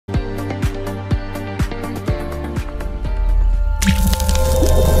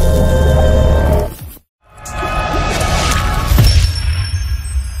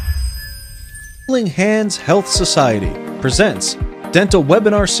Healing Hands Health Society presents Dental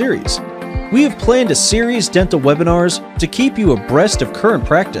Webinar Series. We have planned a series dental webinars to keep you abreast of current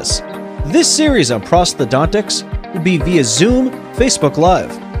practice. This series on prosthodontics will be via Zoom, Facebook Live.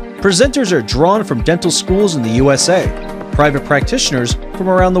 Presenters are drawn from dental schools in the USA, private practitioners from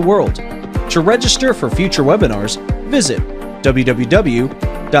around the world. To register for future webinars, visit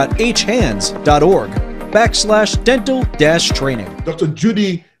www.hands.org/dental-training. Dr.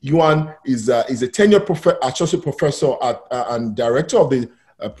 Judy Yuan is a tenured associate professor and director of the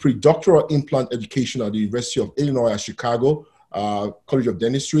Predoctoral Implant Education at the University of Illinois at Chicago College of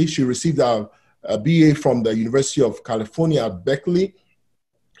Dentistry. She received a BA from the University of California at Berkeley.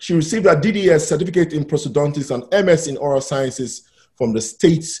 She received a DDS certificate in prosthodontics and MS in oral sciences from the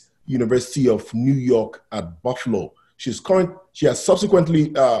State University of New York at Buffalo. She has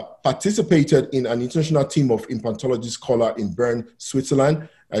subsequently participated in an international team of implantology scholars in Bern, Switzerland.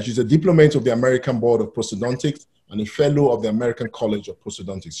 She's a diplomate of the American Board of Prosthodontics and a fellow of the American College of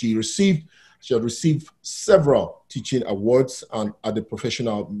Prosthodontics. She has received several teaching awards at the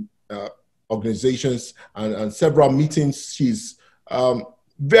professional organizations and several meetings. She's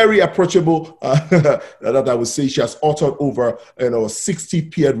very approachable. That I would say she has authored over 60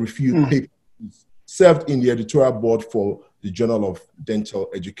 peer-reviewed papers. Served in the editorial board for the Journal of Dental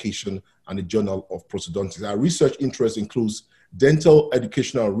Education and the Journal of Prosthodontics. Our research interest includes dental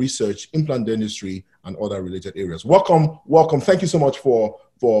educational research, implant dentistry, and other related areas. Welcome. Thank you so much for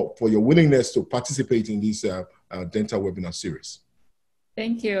your willingness to participate in this dental webinar series.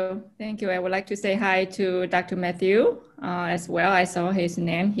 Thank you. I would like to say hi to Dr. Matthew as well. I saw his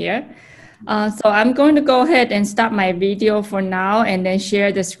name here. So I'm going to go ahead and start my video for now and then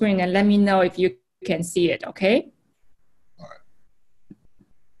share the screen and let me know if you can see it, okay? All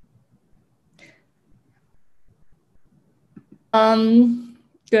right.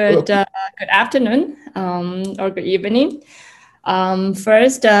 Good afternoon or good evening.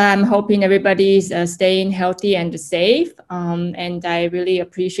 First, I'm hoping everybody's staying healthy and safe. And I really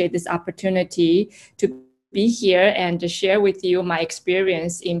appreciate this opportunity to be here and to share with you my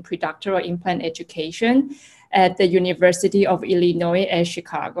experience in predoctoral implant education at the University of Illinois at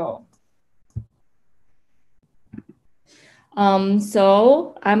Chicago.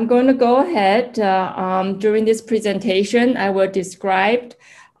 So I'm going to go ahead. During this presentation, I will describe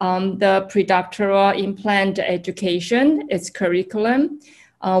the predoctoral implant education, its curriculum,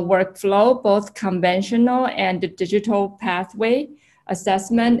 workflow, both conventional and digital pathway,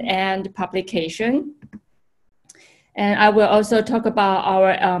 assessment, and publication. And I will also talk about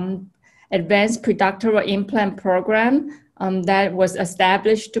our advanced predoctoral implant program that was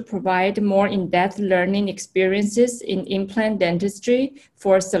established to provide more in-depth learning experiences in implant dentistry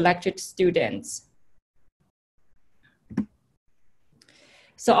for selected students.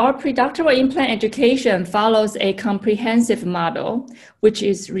 So our predoctoral implant education follows a comprehensive model, which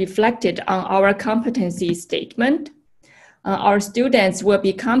is reflected on our competency statement. Our students will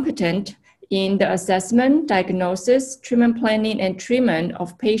be competent in the assessment, diagnosis, treatment planning, and treatment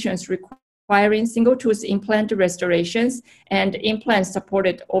of patients requiring single-tooth implant restorations and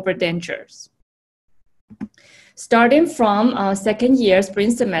implant-supported overdentures. Starting from second year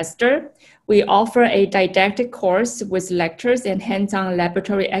spring semester, we offer a didactic course with lectures and hands-on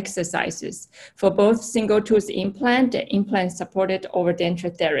laboratory exercises for both single-tooth implant and implant-supported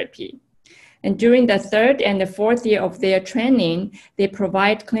overdenture therapy. And during the third and the fourth year of their training, they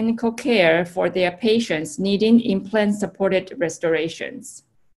provide clinical care for their patients needing implant-supported restorations.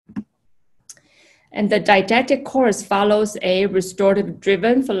 And the didactic course follows a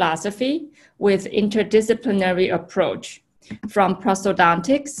restorative-driven philosophy with interdisciplinary approach from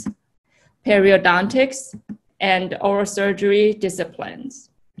prosthodontics, periodontics, and oral surgery disciplines.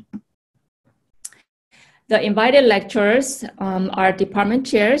 The invited lecturers are department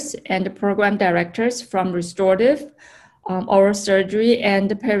chairs and program directors from restorative, oral surgery,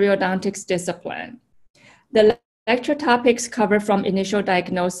 and periodontics discipline. The lecture topics cover from initial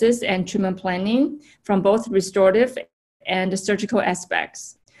diagnosis and treatment planning from both restorative and surgical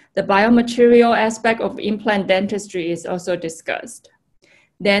aspects. The biomaterial aspect of implant dentistry is also discussed.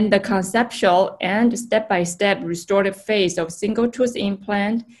 Then the conceptual and step-by-step restorative phase of single-tooth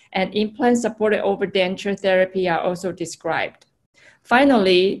implant and implant-supported overdenture therapy are also described.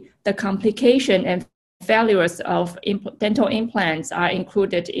 Finally, the complication and failures of dental implants are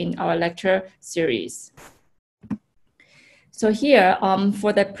included in our lecture series. So here,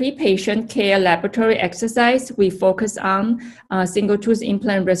 for the pre-patient care laboratory exercise, we focus on single-tooth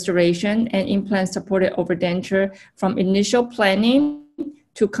implant restoration and implant-supported overdenture from initial planning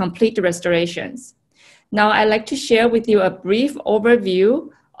to complete restorations. Now, I'd like to share with you a brief overview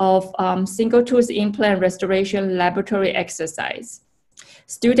of single tooth implant restoration laboratory exercise.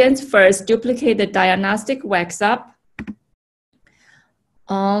 Students first duplicate the diagnostic wax-up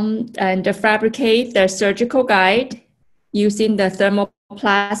and fabricate their surgical guide using the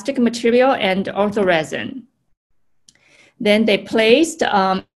thermoplastic material and orthoresin. Then they placed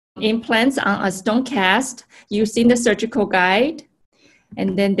implants on a stone cast using the surgical guide,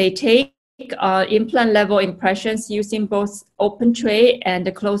 and then they take implant level impressions using both open tray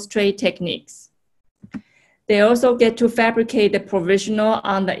and closed tray techniques. They also get to fabricate the provisional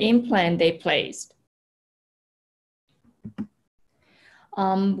on the implant they placed.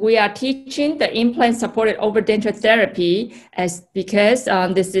 We are teaching the implant-supported overdenture therapy because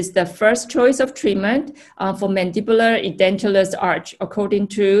this is the first choice of treatment for mandibular edentulous arch, according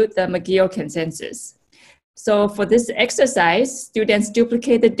to the McGill consensus. So for this exercise, students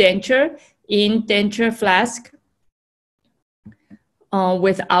duplicate the denture in denture flask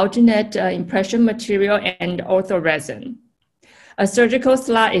with alternate impression material and orthoresin. A surgical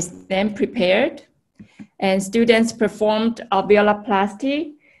slot is then prepared, and students performed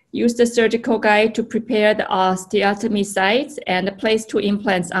alveoloplasty, used the surgical guide to prepare the osteotomy sites, and placed 2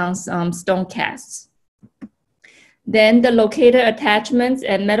 implants on stone casts. Then the locator attachments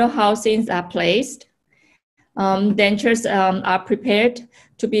and metal housings are placed. Dentures are prepared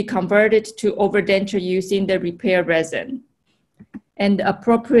to be converted to overdenture using the repair resin, and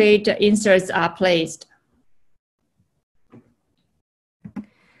appropriate inserts are placed.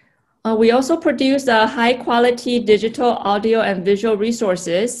 We also produce high-quality digital, audio, and visual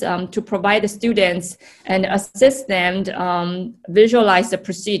resources to provide the students and assist them visualize the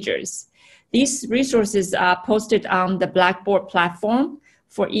procedures. These resources are posted on the Blackboard platform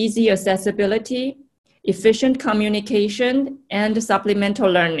for easy accessibility, efficient communication, and supplemental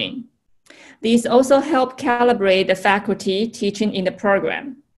learning. These also help calibrate the faculty teaching in the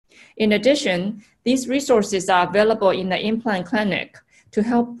program. In addition, these resources are available in the implant clinic to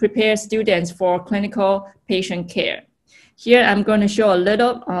help prepare students for clinical patient care. Here, I'm going to show a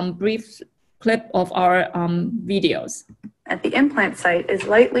little brief clip of our videos. At the implant site is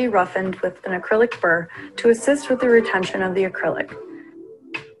lightly roughened with an acrylic burr to assist with the retention of the acrylic.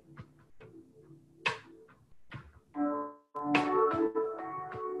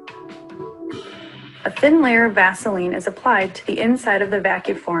 A thin layer of Vaseline is applied to the inside of the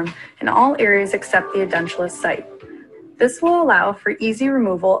vacuform in all areas except the edentulous site. This will allow for easy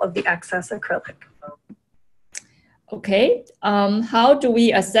removal of the excess acrylic. Okay, how do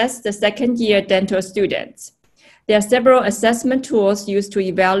we assess the second-year dental students? There are several assessment tools used to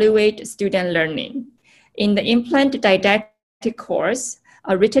evaluate student learning. In the implant didactic course,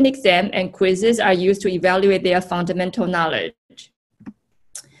 a written exam and quizzes are used to evaluate their fundamental knowledge.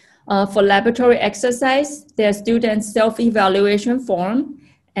 For laboratory exercise, there are student self-evaluation form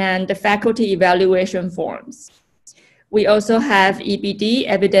and the faculty evaluation forms. We also have EBD,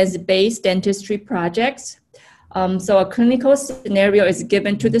 evidence-based dentistry projects. So a clinical scenario is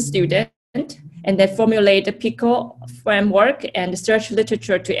given to the student, and they formulate a PICO framework and search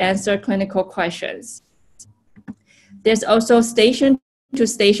literature to answer clinical questions. There's also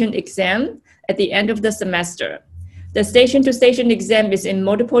station-to-station exam at the end of the semester. The station-to-station exam is in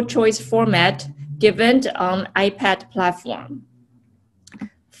multiple choice format given on iPad platform.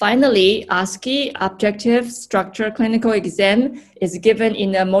 Finally, OSCE, Objective Structure Clinical Exam, is given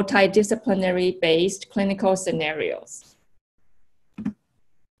in a multidisciplinary-based clinical scenarios.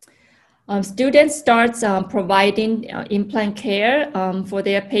 Students start providing implant care for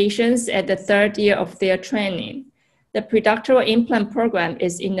their patients at the 3rd year of their training. The Predoctoral implant program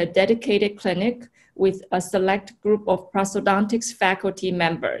is in a dedicated clinic with a select group of prosthodontics faculty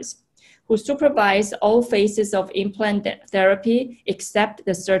members who supervise all phases of implant therapy except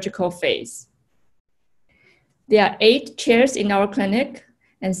the surgical phase. There are 8 chairs in our clinic,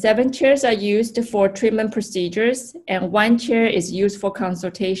 and 7 chairs are used for treatment procedures, and 1 chair is used for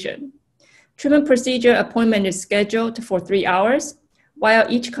consultation. Treatment procedure appointment is scheduled for 3 hours, while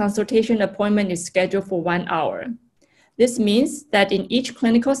each consultation appointment is scheduled for 1 hour. This means that in each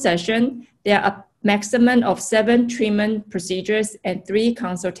clinical session, there are a maximum of 7 treatment procedures and 3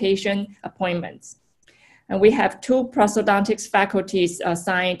 consultation appointments. And we have 2 prosthodontics faculties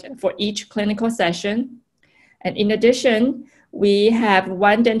assigned for each clinical session. And in addition, we have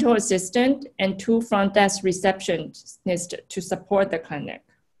 1 dental assistant and 2 front desk receptionists to support the clinic.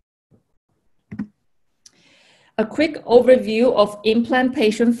 A quick overview of implant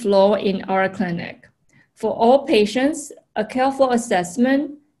patient flow in our clinic. For all patients, a careful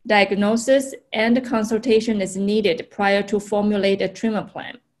assessment, diagnosis, and consultation is needed prior to formulate a treatment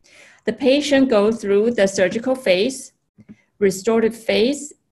plan. The patient goes through the surgical phase, restorative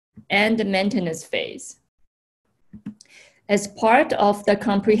phase, and the maintenance phase. As part of the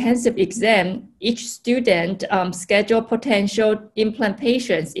comprehensive exam, each student schedule potential implant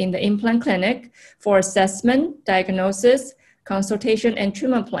patients in the implant clinic for assessment, diagnosis, consultation, and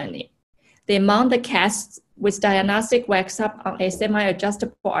treatment planning. They mount the casts with diagnostic wax up on a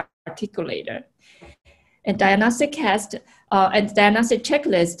semi-adjustable articulator. A diagnostic cast and diagnostic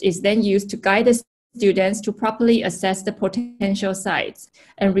checklist is then used to guide the students to properly assess the potential sites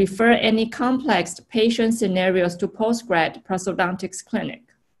and refer any complex patient scenarios to postgrad prosthodontics clinic.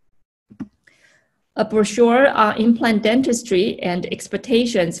 A brochure on implant dentistry and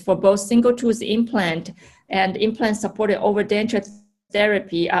expectations for both single-tooth implant and implant-supported overdenture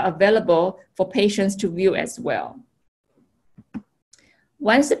therapy are available for patients to view as well.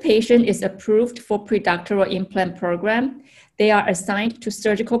 Once the patient is approved for predoctoral implant program, they are assigned to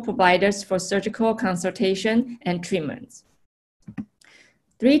surgical providers for surgical consultation and treatments.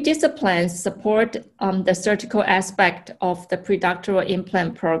 3 disciplines support the surgical aspect of the predoctoral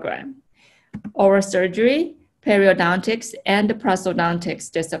implant program: oral surgery, periodontics, and the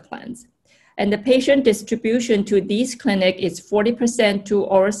prosthodontics disciplines. And the patient distribution to these clinics is 40% to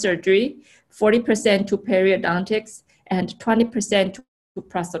oral surgery, 40% to periodontics, and 20% to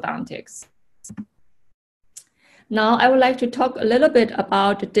prosthodontics. Now, I would like to talk a little bit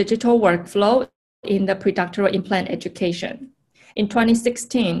about the digital workflow in the predoctoral implant education. In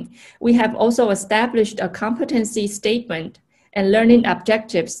 2016, we have also established a competency statement and learning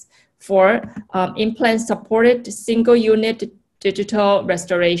objectives for implant-supported single-unit digital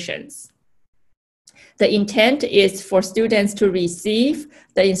restorations. The intent is for students to receive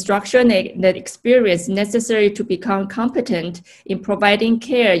the instruction and experience necessary to become competent in providing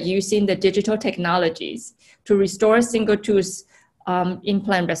care using the digital technologies to restore single-tooth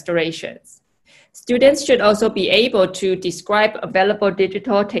implant restorations. Students should also be able to describe available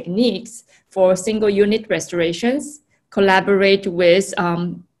digital techniques for single-unit restorations, collaborate with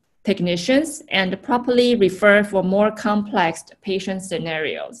technicians, and properly refer for more complex patient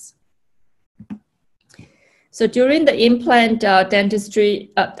scenarios. So during the implant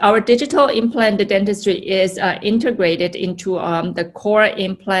dentistry, our digital implant dentistry is integrated into the core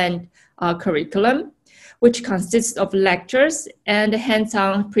implant curriculum, which consists of lectures and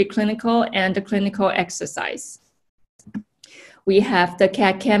hands-on preclinical and clinical exercise. We have the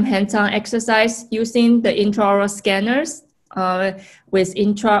CAD/CAM hands-on exercise using the intraoral scanners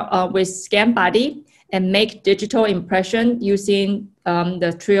with scan body and make digital impression using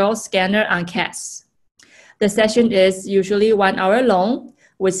the trio scanner on casts. The session is usually 1 hour long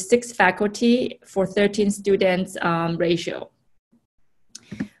with 6 faculty for 13 students ratio.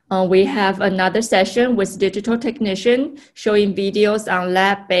 We have another session with digital technician showing videos on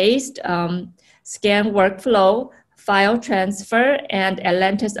lab-based scan workflow, file transfer, and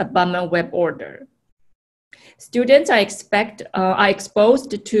Atlantis abutment web order. Students are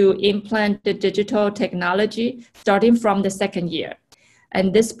exposed to implant digital technology starting from the 2nd year.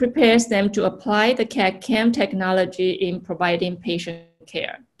 And this prepares them to apply the CAD/CAM technology in providing patient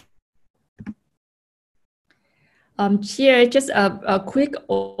care. Here, just a quick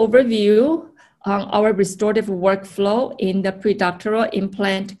overview on our restorative workflow in the predoctoral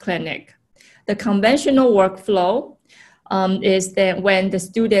implant clinic. The conventional workflow is that when the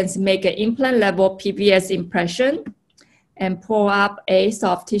students make an implant level PVS impression and pull up a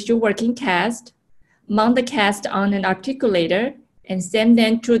soft tissue working cast, mount the cast on an articulator, and send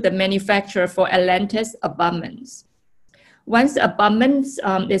them to the manufacturer for Atlantis abutments. Once the abutments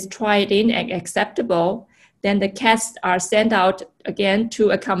is tried in and acceptable, then the casts are sent out again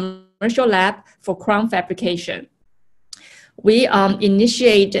to a commercial lab for crown fabrication. We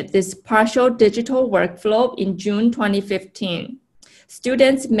initiated this partial digital workflow in June 2015.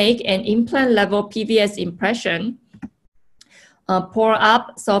 Students make an implant level PVS impression, pour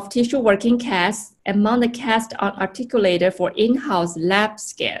up soft tissue working cast, and mount the cast on articulator for in-house lab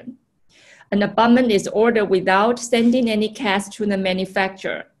scan. An abutment is ordered without sending any cast to the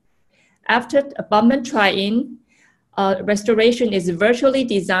manufacturer. After abutment try-in, restoration is virtually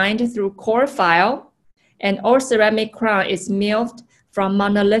designed through core file, and all ceramic crown is milled from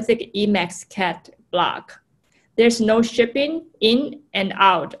monolithic Emax CAD block. There's no shipping in and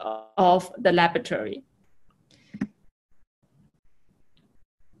out of the laboratory.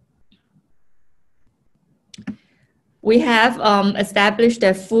 We have established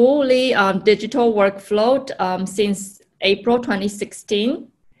a fully digital workflow since April 2016,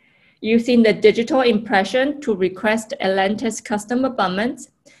 using the digital impression to request Atlantis custom abutments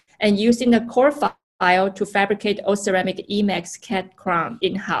and using the core file to fabricate all ceramic Emax CAD crown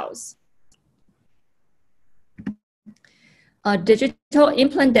in-house. Digital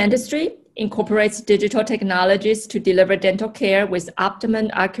implant dentistry incorporates digital technologies to deliver dental care with optimum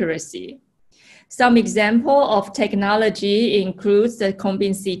accuracy. Some example of technology includes the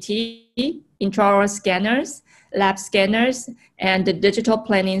Combin CT, intraoral scanners, lab scanners, and the digital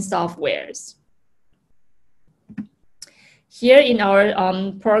planning softwares. Here in our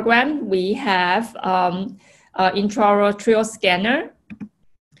program, we have intraoral trio scanner.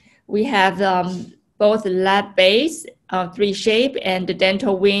 We have both lab-based 3-shape and the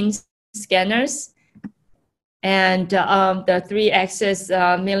dental wing scanners, and the 3-axis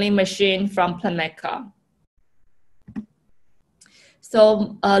milling machine from Plameca.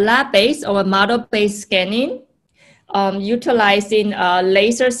 So lab-based or model-based scanning, utilizing a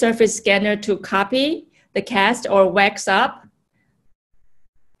laser surface scanner to copy the cast or wax up,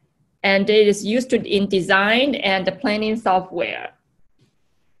 and it is used in design and the planning software.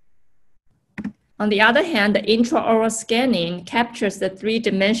 On the other hand, the intraoral scanning captures the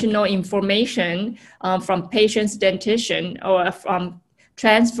 3-dimensional information from patient's dentition or from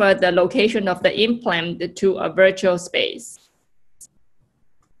transfer the location of the implant to a virtual space.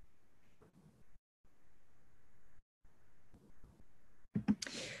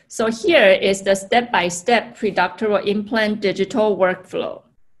 So here is the step-by-step predoctoral implant digital workflow.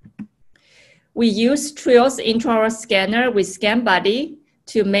 We use Trio's intraoral scanner with scan body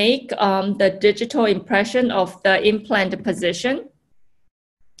to make the digital impression of the implant position.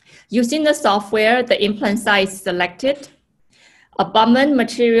 Using the software, the implant site is selected. Abutment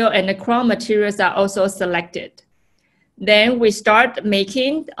material and the crown materials are also selected. Then we start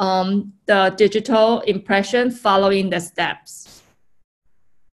making the digital impression following the steps.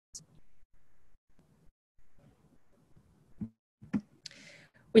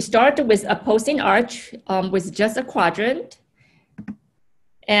 We start with a posing arch with just a quadrant,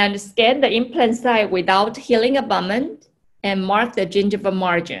 and scan the implant site without healing abutment and mark the gingival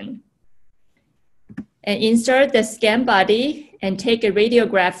margin. And insert the scan body and take a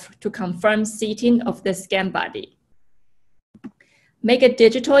radiograph to confirm seating of the scan body. Make a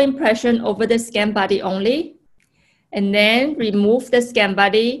digital impression over the scan body only, and then remove the scan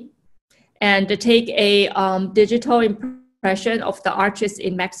body and take a digital impression of the arches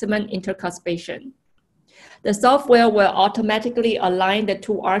in maximum intercuspation. The software will automatically align the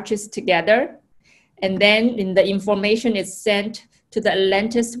 2 arches together, and then the information is sent to the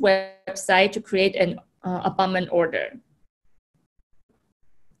Atlantis website to create an abutment order.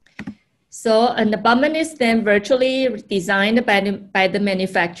 So an abutment is then virtually designed by the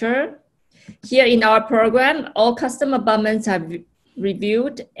manufacturer. Here in our program, all custom abutments are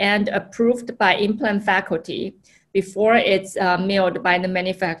reviewed and approved by implant faculty before it's milled by the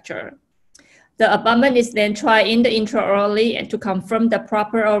manufacturer. The abutment is then tried in the intraorally and to confirm the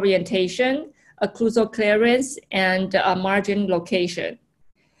proper orientation, occlusal clearance, and margin location.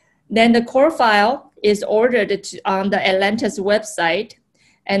 Then the core file is ordered on the Atlantis website,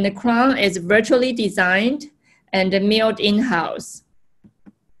 and the crown is virtually designed and milled in-house.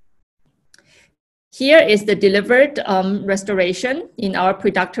 Here is the delivered restoration in our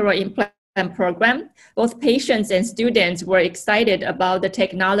predoctoral implant program. Both patients and students were excited about the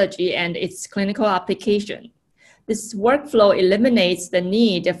technology and its clinical application. This workflow eliminates the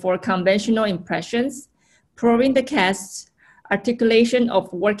need for conventional impressions, probing the casts, articulation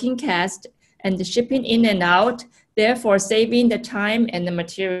of working cast, and the shipping in and out, therefore saving the time and the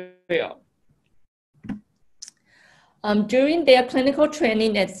material. During their clinical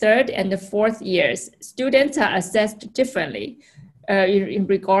training at 3rd and the 4th years, students are assessed differently in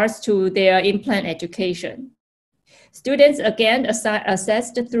regards to their implant education. Students again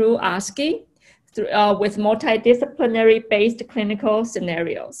assessed through ASCII with multidisciplinary based clinical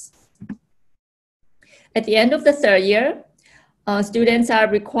scenarios. At the end of the 3rd year, students are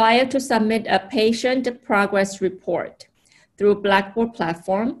required to submit a patient progress report through Blackboard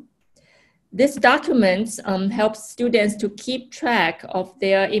platform. This document helps students to keep track of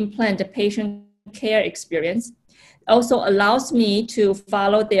their implant patient care experience. Also allows me to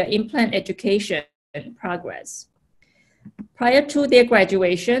follow their implant education progress. Prior to their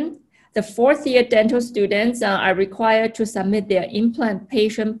graduation, the 4th year dental students are required to submit their implant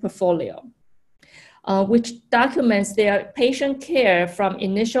patient portfolio, which documents their patient care from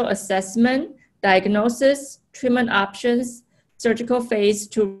initial assessment, diagnosis, treatment options, surgical phase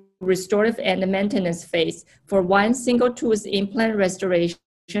to restorative and maintenance phase for 1 single tooth implant restoration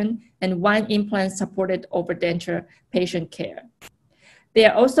and 1 implant supported overdenture patient care. They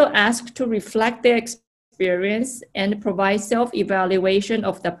are also asked to reflect their experience and provide self-evaluation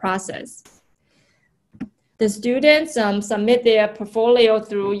of the process. The students submit their portfolio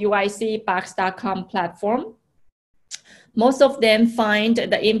through UIC box.com platform. Most of them find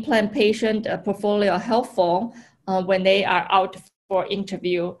the implant patient portfolio helpful when they are out for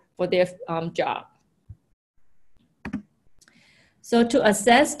interview for their job. So to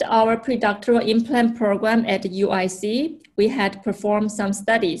assess our predoctoral implant program at UIC, we had performed some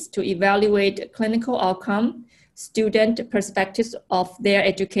studies to evaluate clinical outcome, student perspectives of their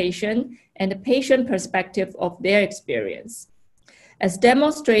education, and the patient perspective of their experience. As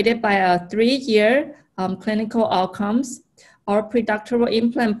demonstrated by our 3-year clinical outcomes, our predoctoral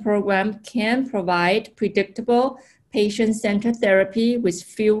implant program can provide predictable patient-centered therapy with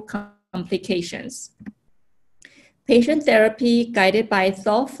few complications. Patient therapy guided by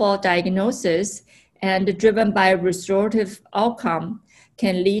thoughtful diagnosis and driven by restorative outcome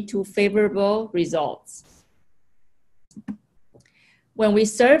can lead to favorable results. When we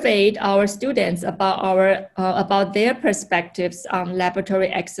surveyed our students about their perspectives on laboratory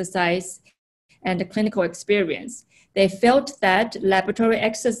exercise and clinical experience, they felt that laboratory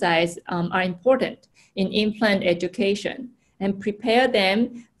exercise are important in implant education and prepare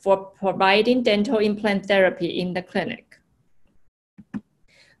them for providing dental implant therapy in the clinic.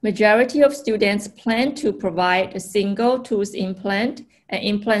 Majority of students plan to provide a single tooth implant and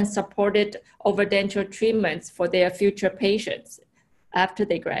implant supported overdental treatments for their future patients after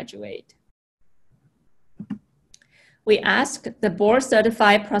they graduate. We asked the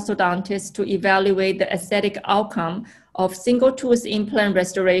board-certified prosthodontists to evaluate the aesthetic outcome of single-tooth implant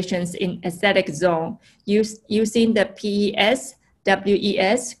restorations in aesthetic zone using the PES,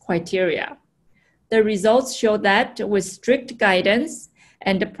 WES criteria. The results show that with strict guidance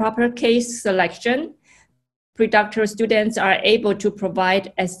and the proper case selection, predoctoral students are able to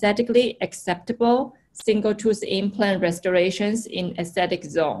provide aesthetically acceptable single-tooth implant restorations in aesthetic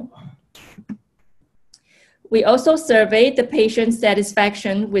zone. We also surveyed the patient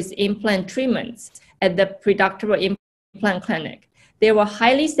satisfaction with implant treatments at the predoctoral implant clinic. They were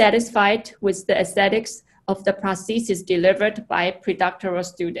highly satisfied with the aesthetics of the prosthesis delivered by predoctoral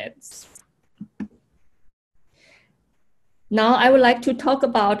students. Now I would like to talk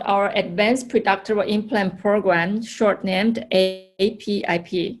about our Advanced Predoctoral Implant Program, short-named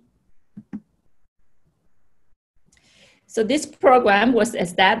APIP. So this program was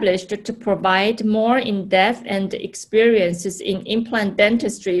established to provide more in-depth and experiences in implant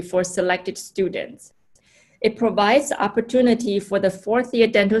dentistry for selected students. It provides opportunity for the fourth-year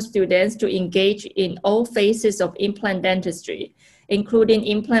dental students to engage in all phases of implant dentistry, including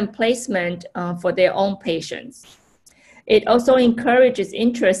implant placement for their own patients. It also encourages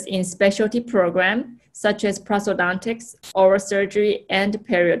interest in specialty programs such as prosthodontics, oral surgery, and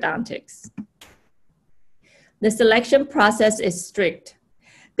periodontics. The selection process is strict.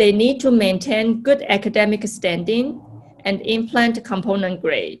 They need to maintain good academic standing and implant component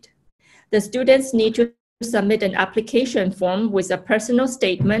grade. The students need to submit an application form with a personal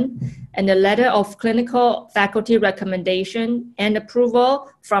statement and a letter of clinical faculty recommendation and approval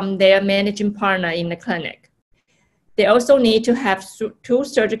from their managing partner in the clinic. They also need to have 2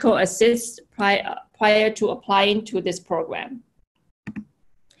 surgical assists prior to applying to this program.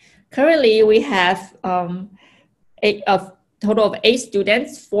 Currently, we have a total of 8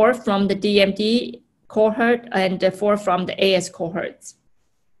 students, 4 from the DMD cohort and 4 from the AS cohorts.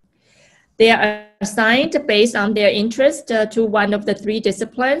 They are assigned based on their interest to one of the 3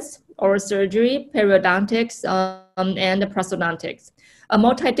 disciplines, oral surgery, periodontics, and prosthodontics. A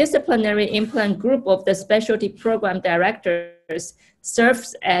multidisciplinary implant group of the specialty program directors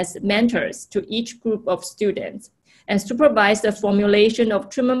serves as mentors to each group of students and supervise the formulation of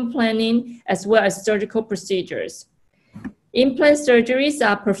treatment planning as well as surgical procedures. Implant surgeries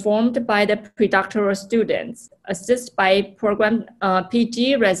are performed by the predoctoral students, assisted by program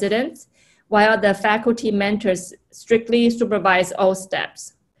PG residents, while the faculty mentors strictly supervise all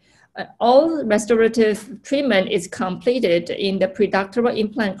steps. All restorative treatment is completed in the predoctoral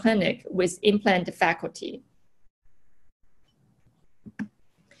implant clinic with implant faculty.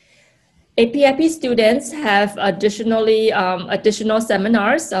 APIP students have additional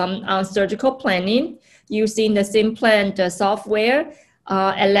seminars on surgical planning using the Implant software,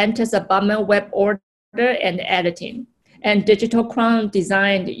 Atlantis abutment web order and editing, and digital crown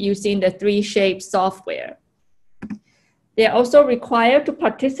designed using the 3Shape software. They are also required to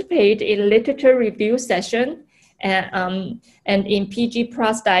participate in literature review session and in PG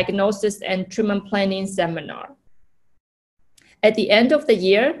Pros diagnosis and treatment planning seminar. At the end of the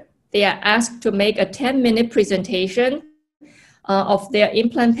year, they are asked to make a 10-minute presentation of their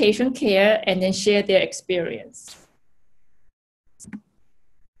implant patient care and then share their experience.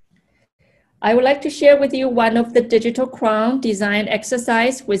 I would like to share with you one of the digital crown design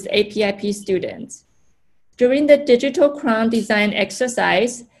exercise with APIP students. During the digital crown design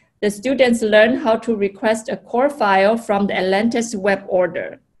exercise, the students learn how to request a core file from the Atlantis web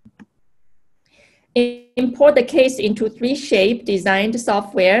order. Import the case into 3Shape designed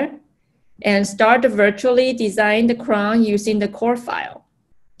software and start to virtually design the crown using the core file.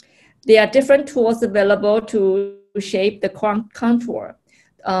 There are different tools available to shape the contour.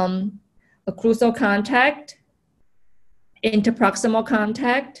 Occlusal contact, interproximal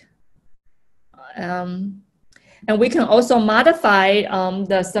contact, and we can also modify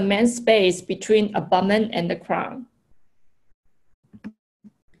the cement space between abutment and the crown.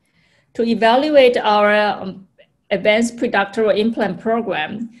 To evaluate our advanced predoctoral implant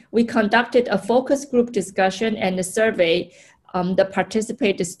program, we conducted a focus group discussion and a survey the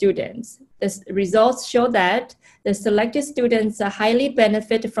participated students. The results show that the selected students highly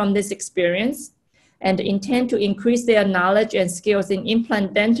benefit from this experience and intend to increase their knowledge and skills in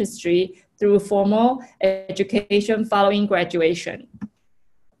implant dentistry through formal education following graduation.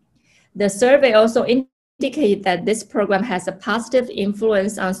 The survey also indicated that this program has a positive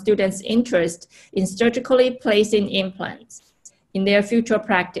influence on students' interest in surgically placing implants in their future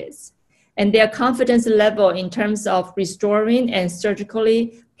practice, and their confidence level in terms of restoring and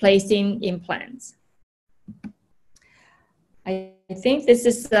surgically placing implants. I think this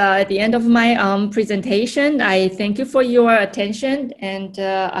is at the end of my presentation. I thank you for your attention, and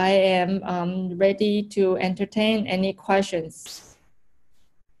I am ready to entertain any questions.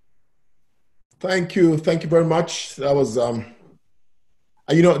 Thank you very much. That was,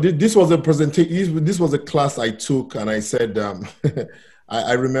 you know, this was a presentation. This was a class I took, and I said,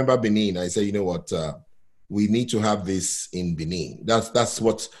 I remember Benin. I said, you know what, we need to have this in Benin. That's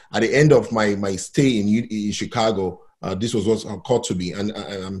what, at the end of my stay in Chicago, this was what occurred to me, and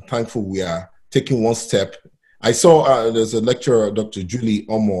I'm thankful we are taking one step. I saw there's a lecturer, Dr. Julie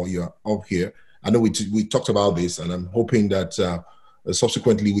Omo, you're up here. I know we talked about this, and I'm hoping that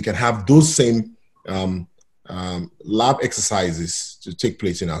subsequently we can have those same lab exercises to take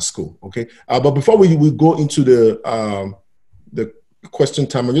place in our school. Okay, but before we go into the question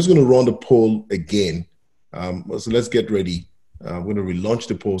time, I'm just going to run the poll again. So let's get ready. I'm going to relaunch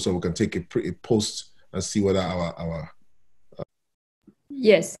the poll so we can take a post and see whether our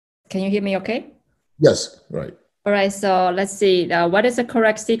Yes, can you hear me okay? Yes, right. All right, so let's see. What is the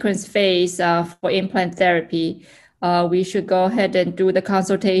correct sequence phase for implant therapy? We should go ahead and do the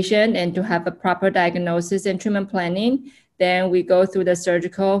consultation and to have a proper diagnosis and treatment planning. Then we go through the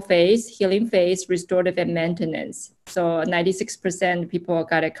surgical phase, healing phase, restorative, and maintenance. So 96% people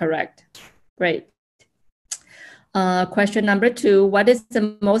got it correct. Great. Question number 2, what is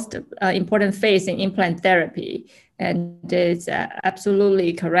the most important phase in implant therapy? And it's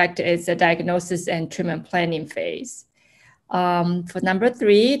absolutely correct. It's a diagnosis and treatment planning phase. For number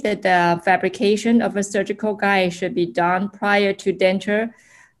 3, that the fabrication of a surgical guide should be done prior to denture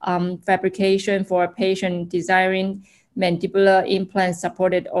fabrication for a patient desiring mandibular implant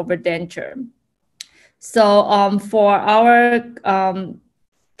supported over denture. So for our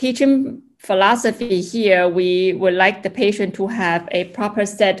teaching philosophy here, we would like the patient to have a proper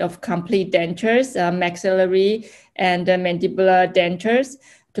set of complete dentures, maxillary and mandibular dentures,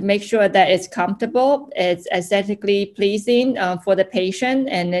 to make sure that it's comfortable, it's aesthetically pleasing for the patient,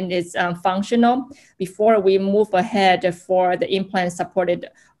 and then it's functional before we move ahead for the implant supported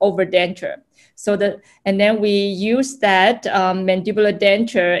over denture. So and then we use that mandibular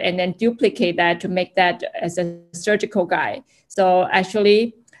denture and then duplicate that to make that as a surgical guide. So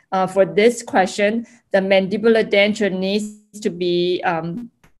actually, for this question, the mandibular denture needs to be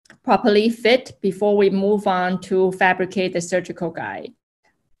properly fit before we move on to fabricate the surgical guide.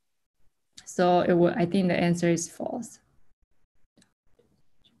 So I think the answer is false.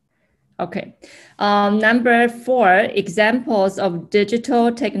 Okay. Number 4, examples of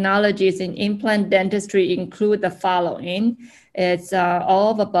digital technologies in implant dentistry include the following. It's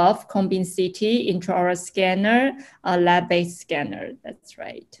all of above: cone-beam CT, intraoral scanner, lab-based scanner. That's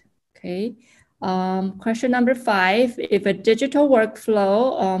right. Okay. Question number 5, if a digital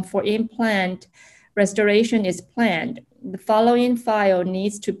workflow for implant restoration is planned, the following file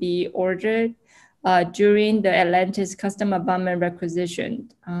needs to be ordered during the Atlantis custom abutment requisition.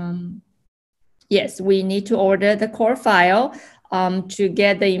 Yes, we need to order the core file to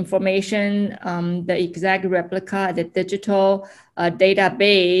get the information, the exact replica, the digital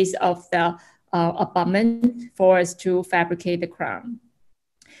database of the abutment for us to fabricate the crown.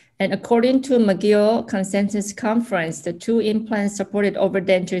 And according to McGill Consensus Conference, the 2 implants supported over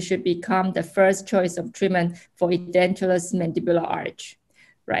denture should become the first choice of treatment for edentulous mandibular arch.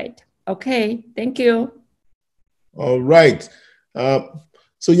 Right. Okay. Thank you. All right.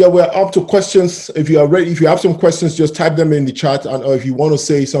 So yeah, we're up to questions. If you are ready, if you have some questions, just type them in the chat, and or if you want to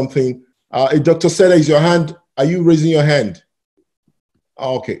say something. Dr. Seda, is your hand? Are you raising your hand?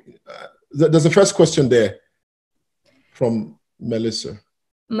 Okay. There's a first question there from Melissa.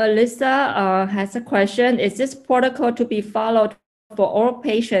 Melissa has a question. Is this protocol to be followed for all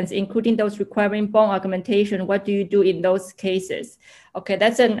patients, including those requiring bone augmentation? What do you do in those cases? Okay,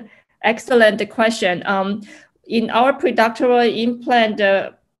 that's an excellent question. In our predoctoral implant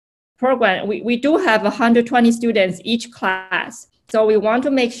program, we do have 120 students each class. So we want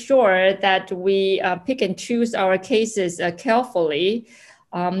to make sure that we pick and choose our cases carefully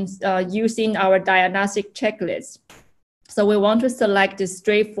using our diagnostic checklist. So we want to select the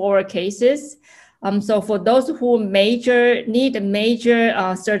straightforward cases. So for those who need a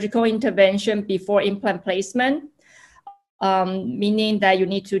major surgical intervention before implant placement, meaning that you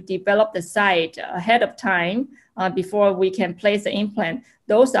need to develop the site ahead of time before we can place the implant,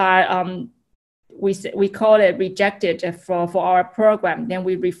 those are, we call it rejected for our program. Then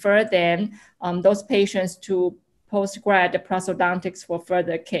we refer them, those patients to post-grad prosthodontics for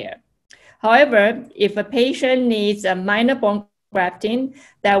further care. However, if a patient needs a minor bone grafting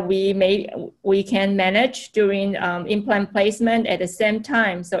that we can manage during implant placement at the same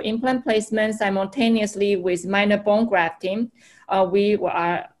time. So implant placement simultaneously with minor bone grafting, we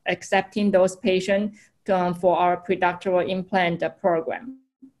are accepting those patients for our predoctoral implant program.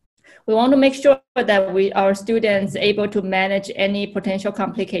 We want to make sure that our students able to manage any potential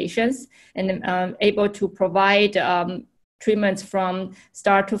complications and able to provide treatments from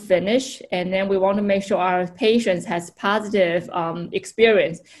start to finish. And then we want to make sure our patients has positive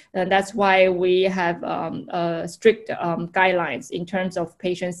experience. And that's why we have strict guidelines in terms of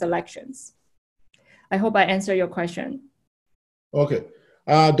patient selections. I hope I answered your question. Okay.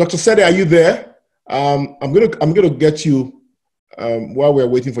 Dr. Sede, are you there? I'm gonna get you while we're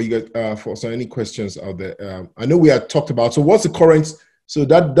waiting for you guys for any questions out there. I know we had talked about, so what's the current, so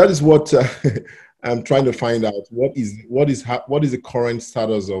that is what I'm trying to find out. What is the current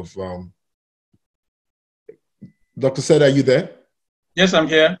status of Dr. Sede, are you there? Yes, I'm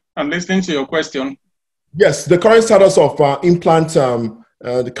here. I'm listening to your question. Yes, the current status of implant.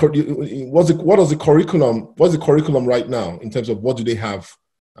 What's the curriculum right now in terms of what do they have?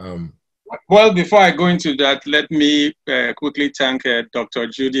 Well, before I go into that, let me quickly thank Dr.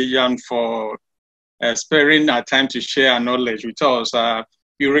 Judy Young for sparing our time to share our knowledge with us.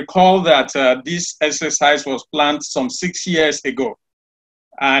 You recall that this exercise was planned some 6 years ago.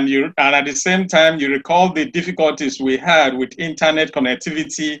 And at the same time, you recall the difficulties we had with internet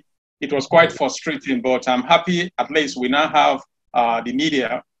connectivity. It was quite frustrating, but I'm happy at least we now have the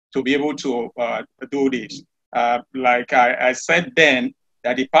media to be able to do this. Like I said then,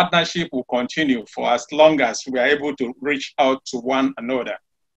 that the partnership will continue for as long as we are able to reach out to one another.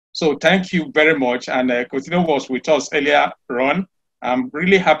 So thank you very much. And Coutinho was with us earlier on. I'm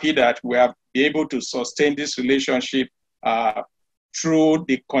really happy that we have been able to sustain this relationship through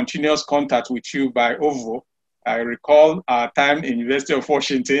the continuous contact with you by OVO. I recall our time in University of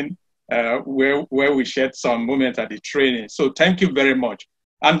Washington where we shared some moments at the training. So thank you very much.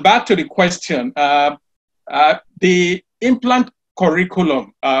 And back to the question, the implant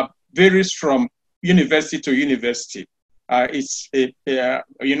curriculum varies from university to university. It's the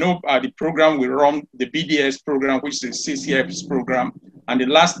program we run, the BDS program, which is the CCF's program, and the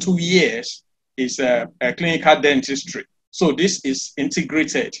last 2 years is clinical dentistry. So this is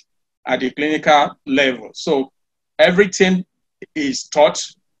integrated at the clinical level. So everything is taught,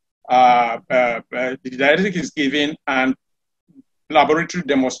 the didactic is given, and laboratory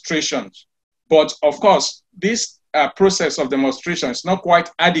demonstrations. But of course, this process of demonstration is not quite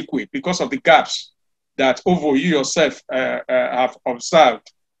adequate because of the gaps that OVO, you yourself have observed.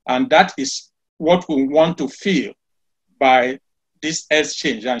 And that is what we want to fill by this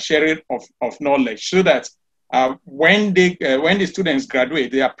exchange and sharing of knowledge, so that when the students graduate,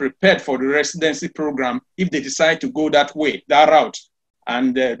 they are prepared for the residency program if they decide to go that way, that route.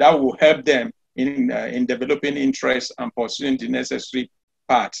 And that will help them in developing interest and pursuing the necessary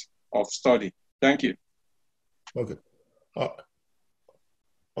part of study. Thank you. Okay.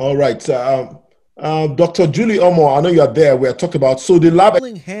 All right. Dr. Julie Omo, I know you are there. We are talking about, so the lab.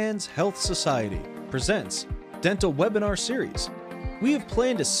 Healing Hands Health Society presents Dental Webinar Series. We have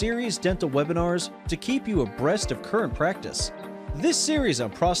planned a series dental webinars to keep you abreast of current practice. This series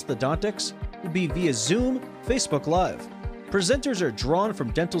on prosthodontics will be via Zoom, Facebook Live. Presenters are drawn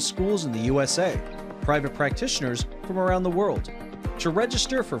from dental schools in the USA, private practitioners from around the world. To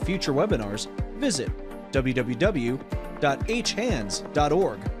register for future webinars, visit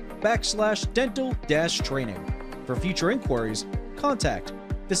www.hhands.org/dental-training. For future inquiries, contact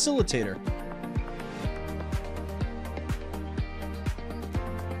facilitator,